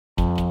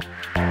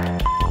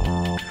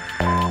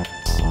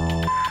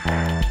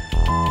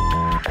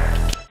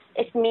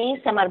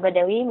اسمي سمر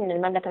بدوي من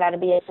المملكة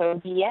العربية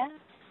السعودية.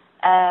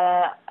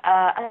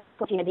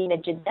 أسكن في مدينة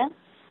جدة.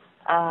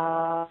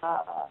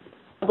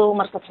 عضو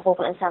مرصد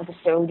حقوق الإنسان في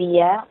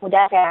السعودية،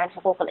 مدافع عن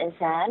حقوق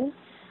الإنسان،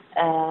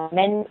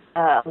 من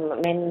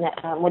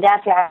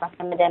مدافعة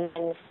معتمدة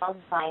من فرونت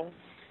لاين.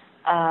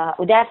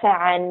 أدافع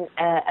عن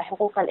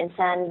حقوق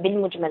الإنسان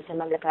بالمجمل في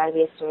المملكة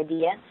العربية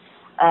السعودية.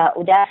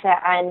 أدافع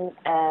عن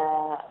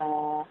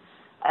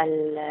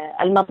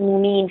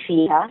المظلومين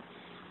فيها.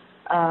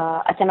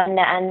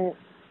 أتمنى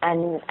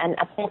أن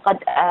أكون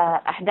قد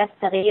أحدثت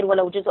تغيير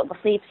ولو جزء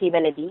بسيط في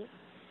بلدي،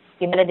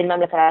 في بلد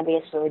المملكة العربية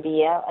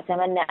السعودية.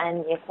 أتمنى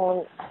أن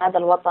يكون هذا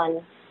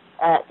الوطن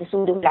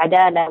تسوده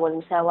العدالة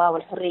والمساواة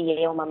والحرية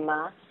يوما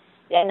ما،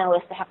 لأنه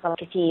يستحق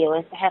الكثير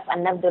ويستحق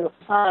أن نبذل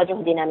قصارى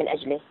جهدنا من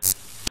أجله.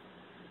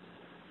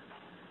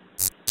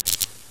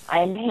 I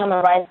am a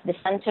human rights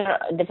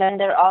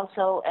defender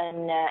also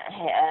in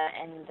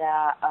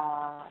the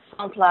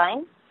front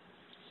line.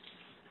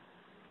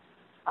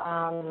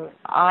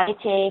 I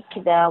take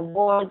the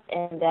award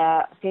in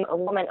the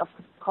Women of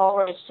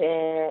Courage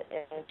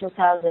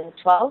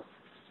 2012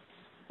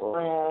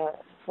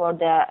 for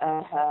the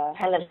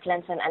Hillary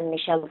Clinton and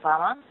Michelle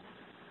Obama.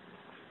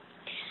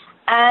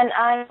 And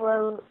I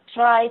will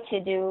try to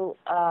do,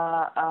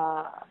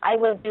 I'm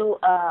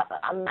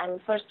the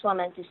first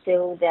woman to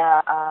sue the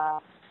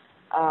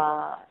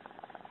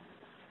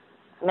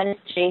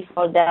Ministry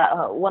for the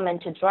Women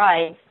to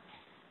Drive,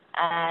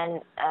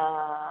 and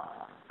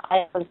I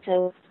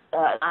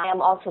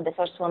am also the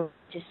first woman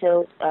to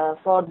sue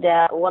for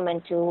the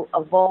women to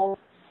vote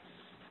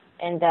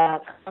in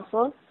the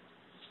council.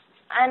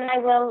 And I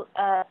will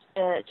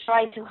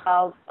try to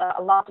help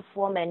a lot of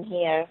women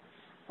here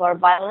for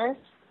violence.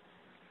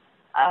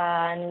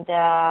 And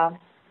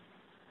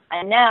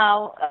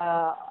now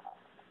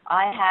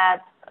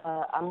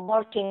I'm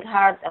working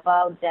hard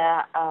about the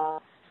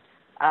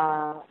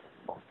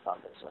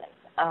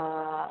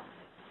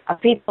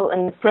people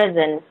in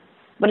prison,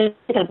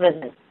 political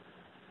prison.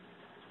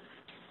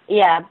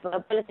 Yeah,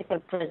 political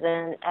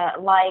prison,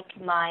 like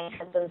my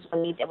husband's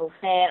Walid Abu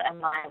Khair and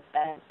my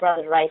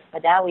brother Raif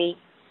Badawi,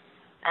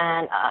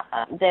 and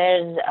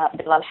there's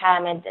Bilal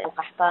Hamid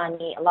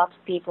Al-Qahtani, a lot of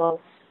people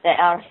that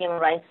are human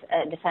rights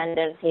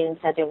defenders here in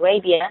Saudi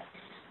Arabia.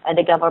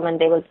 The government,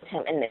 they will put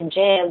him in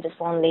jail, just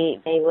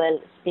only they will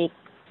speak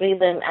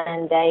freedom,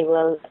 and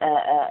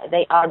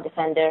they are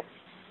defender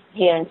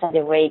here in Saudi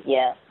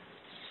Arabia.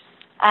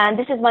 And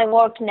this is my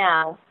work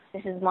now.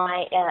 This is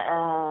my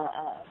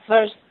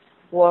first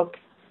work.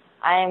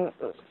 I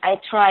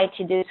try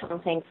to do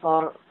something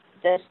for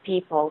those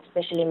people,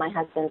 especially my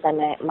husband and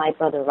my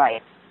brother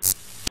Raif.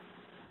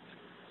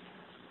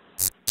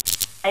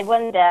 I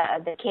won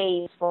the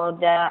case for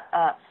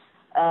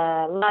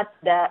let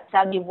the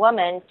Saudi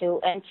women to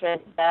enter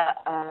the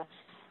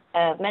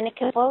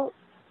municipal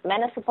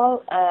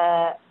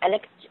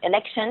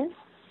elections,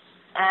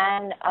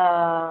 and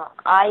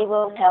I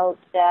will help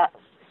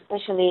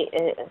especially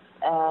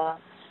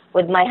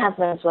with my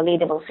husband's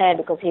Walid Abu Khair,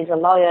 because he's a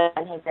lawyer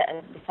and he's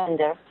a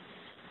defender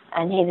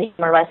and he's a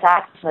human rights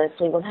activist.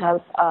 We will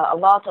help a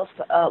lot of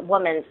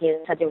women here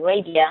in Saudi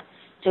Arabia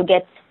to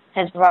get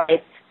his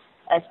rights,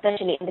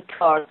 especially in the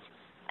courts.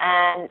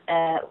 And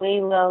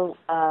we will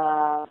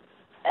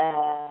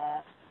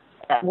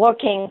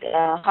working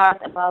hard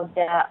about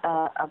the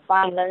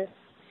violence.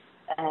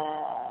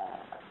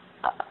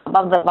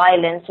 Above the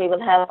violence, we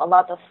will have a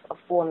lot of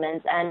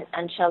women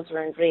and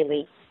children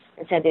really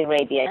in Saudi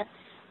Arabia.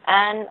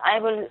 And I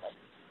will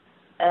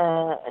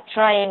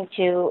trying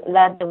to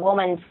let the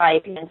women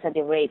drive in Saudi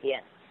Arabia.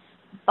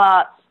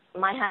 But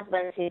my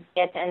husband is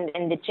getting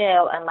in the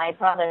jail, and my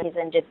brother is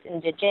in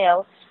the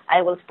jail.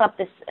 I will stop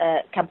this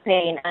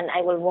campaign, and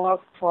I will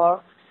work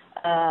for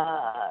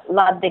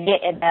let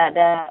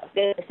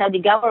the Saudi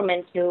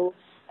government to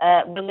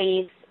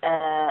release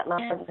my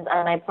husband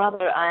and my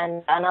brother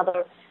and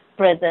another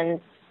prisons,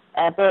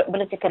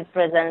 political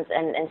prisons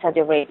in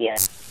Saudi Arabia.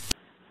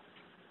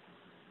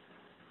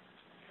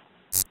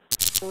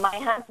 My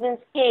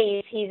husband's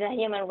case, he's a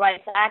human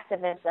rights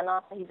activist and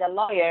also he's a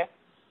lawyer.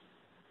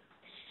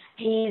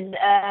 He's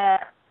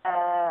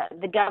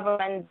the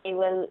government, they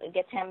will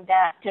get him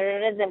the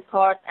terrorism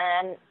court,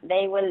 and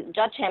they will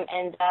judge him,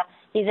 and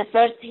he's the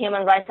first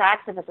human rights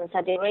activist in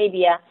Saudi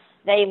Arabia.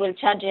 They will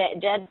judge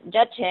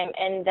him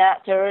in the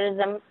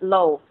terrorism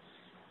law.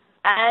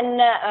 And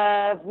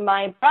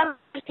my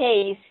brother's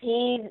case,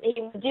 he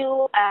will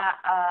do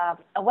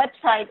a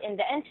website in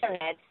the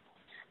internet,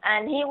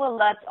 and he will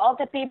let all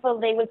the people,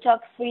 they will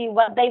talk free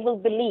what they will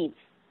believe.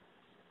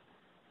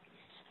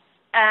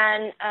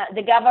 And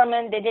the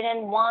government, they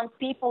didn't want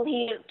people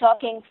here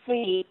talking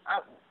free.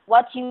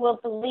 What you will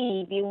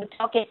believe, you will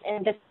talk it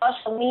in the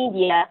social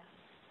media.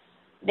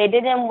 They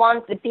didn't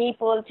want the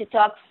people to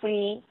talk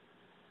free.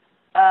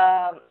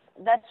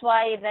 That's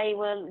why they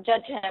will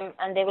judge him,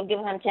 and they will give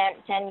him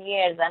 10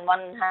 years and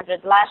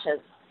 100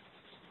 lashes.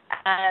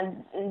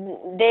 And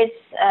this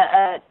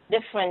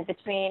difference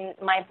between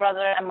my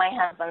brother and my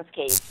husband's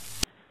case.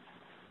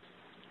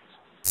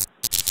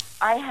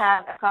 I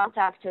have a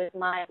contact with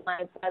my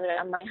brother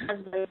and my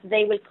husband.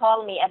 They will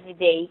call me every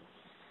day.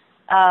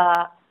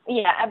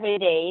 Yeah, every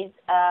day.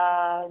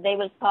 They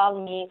will call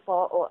me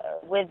for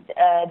with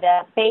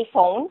the pay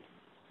phone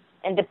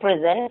in the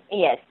prison.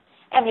 Yes,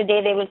 every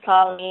day they will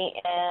call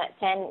me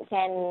 10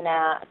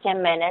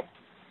 minutes.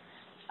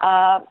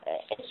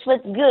 It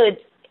was good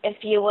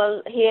if you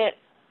will hear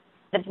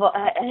the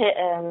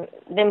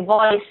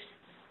voice.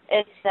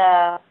 It's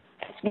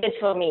good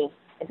for me.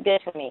 It's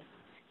good for me.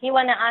 He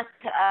wanna ask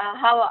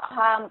how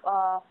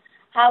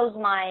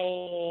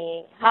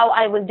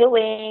I was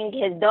doing.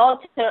 His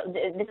daughter.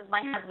 This is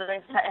my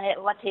husband.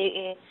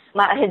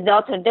 His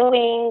daughter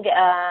doing.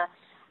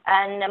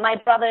 And my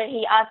brother,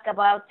 he asked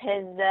about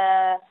his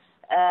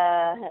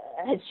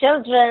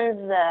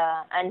children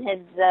and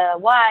his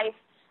wife.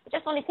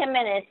 Just only 10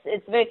 minutes.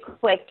 It's very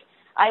quick.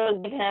 I will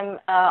give him.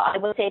 I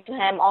will say to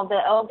him, all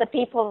the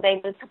people,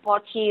 they will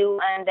support you,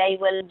 and they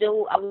will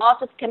do a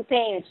lot of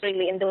campaigns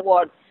really in the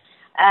world.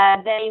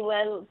 They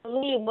will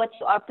believe what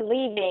you are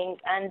believing,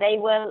 and they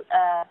will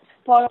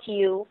support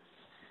you.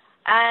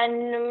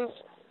 And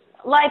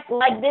like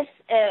this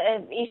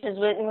issues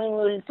when we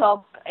will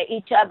talk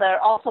each other.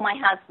 Also, my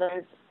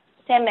husband,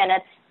 10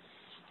 minutes.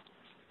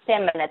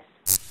 10 minutes.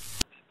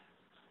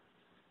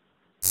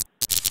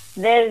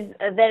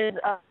 There's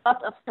a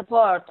lot of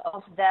support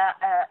of the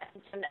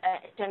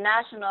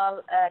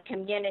international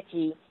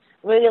community.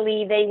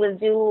 Really, they will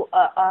do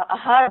a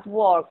hard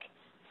work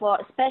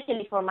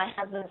especially for my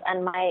husband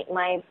and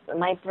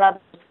my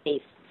brother's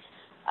case.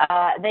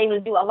 They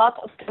will do a lot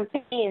of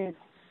campaigns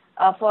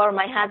for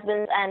my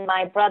husband and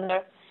my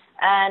brother,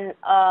 and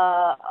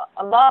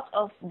a lot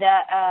of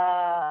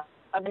the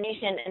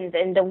organization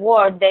in the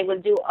world. They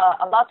will do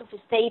a lot of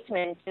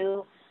statements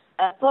to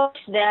push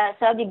the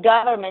Saudi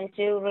government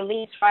to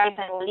release Raif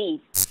and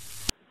Walid.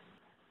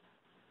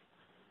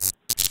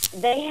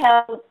 They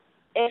have,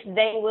 if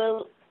they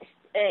will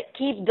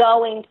keep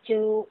going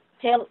to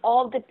tell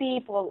all the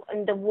people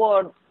in the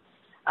world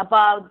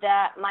about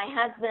my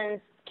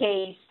husband's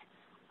case,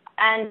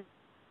 and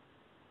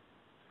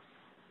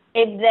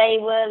if they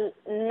will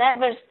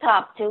never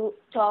stop to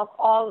talk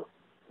all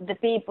the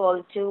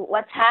people to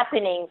what's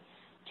happening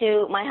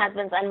to my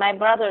husband and my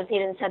brothers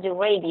here in Saudi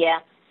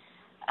Arabia,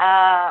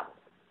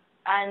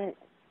 and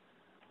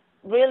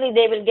really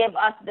they will give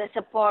us the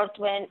support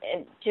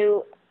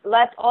to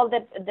let all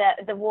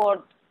the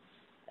world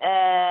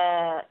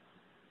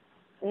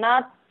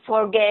not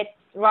forget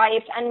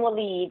Raif and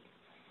Walid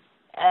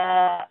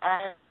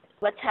and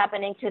what's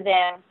happening to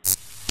them.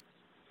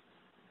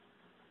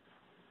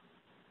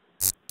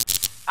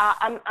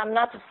 I'm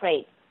not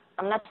afraid.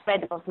 I'm not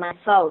afraid of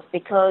myself,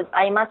 because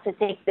I must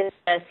take this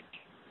risk.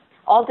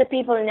 All the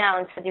people now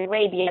in Saudi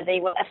Arabia, they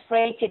were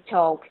afraid to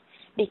talk,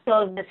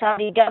 because the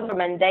Saudi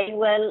government, they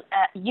will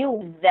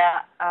use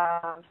the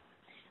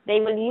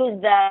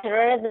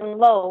terrorism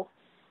law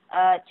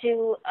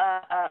to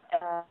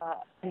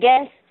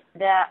against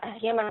the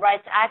human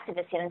rights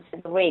activists here in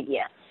Saudi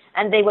Arabia,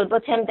 and they will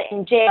put him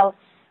in jail.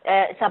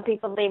 Some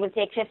people, they will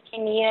take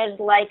 15 years,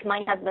 like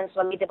my husband's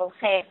Walid Abul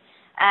Khair,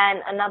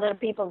 and another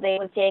people, they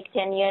will take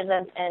 10 years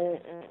and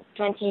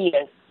 20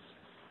 years.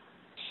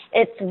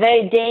 It's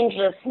very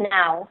dangerous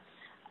now.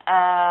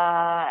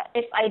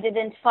 If I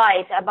didn't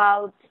fight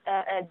about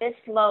this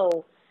law,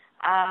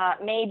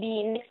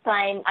 maybe next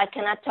time I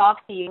cannot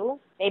talk to you.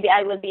 Maybe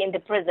I will be in the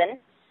prison.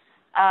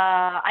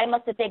 I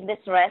must take this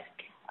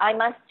risk. I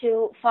must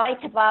to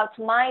fight about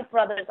my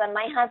brothers and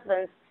my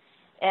husbands.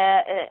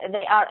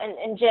 They are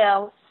in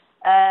jail.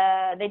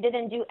 They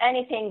didn't do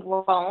anything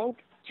wrong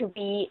to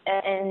be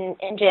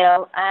in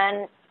jail.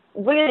 And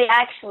really,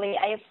 actually,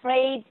 I'm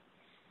afraid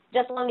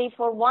just only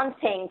for one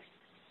thing.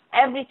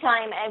 Every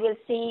time I will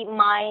see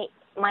my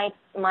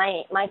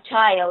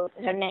child,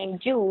 her name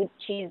Jude,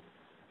 she's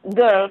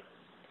girl.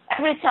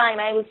 Every time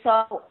I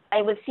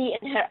will see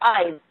in her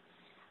eyes.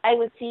 I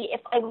will see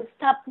if I will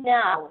stop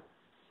now.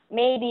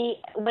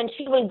 Maybe when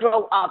she will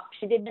grow up,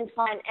 she didn't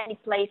find any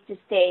place to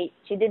stay.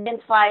 She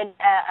didn't find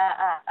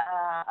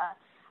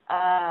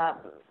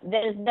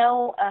there is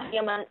no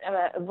human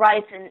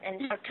rights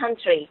in her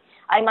country.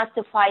 I must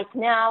fight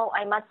now.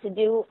 I must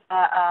do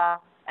a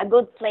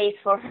good place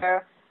for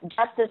her,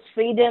 justice,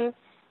 freedom,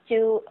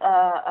 to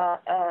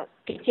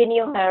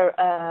continue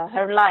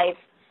her life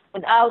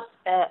without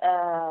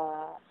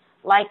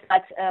like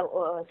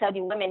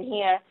Saudi women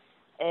here.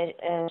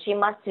 She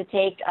must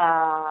take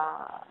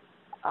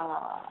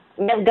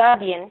male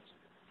guardian,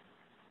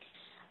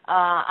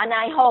 and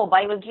I hope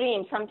I will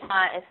dream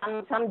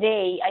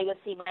someday I will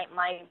see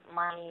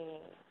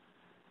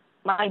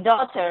my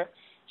daughter.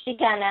 She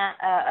can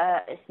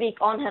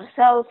speak on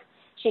herself.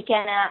 She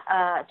can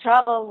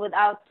travel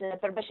without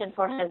permission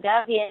for her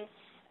guardian.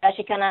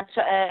 She can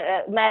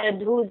marry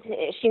who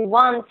she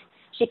wants.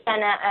 She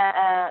can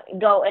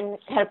go in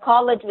her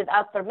college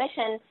without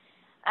permission.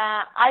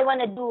 I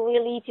want to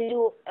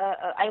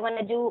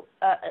do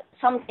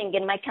something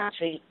in my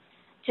country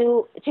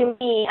to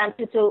me and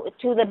to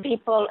the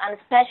people, and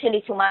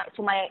especially to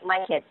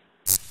my kids.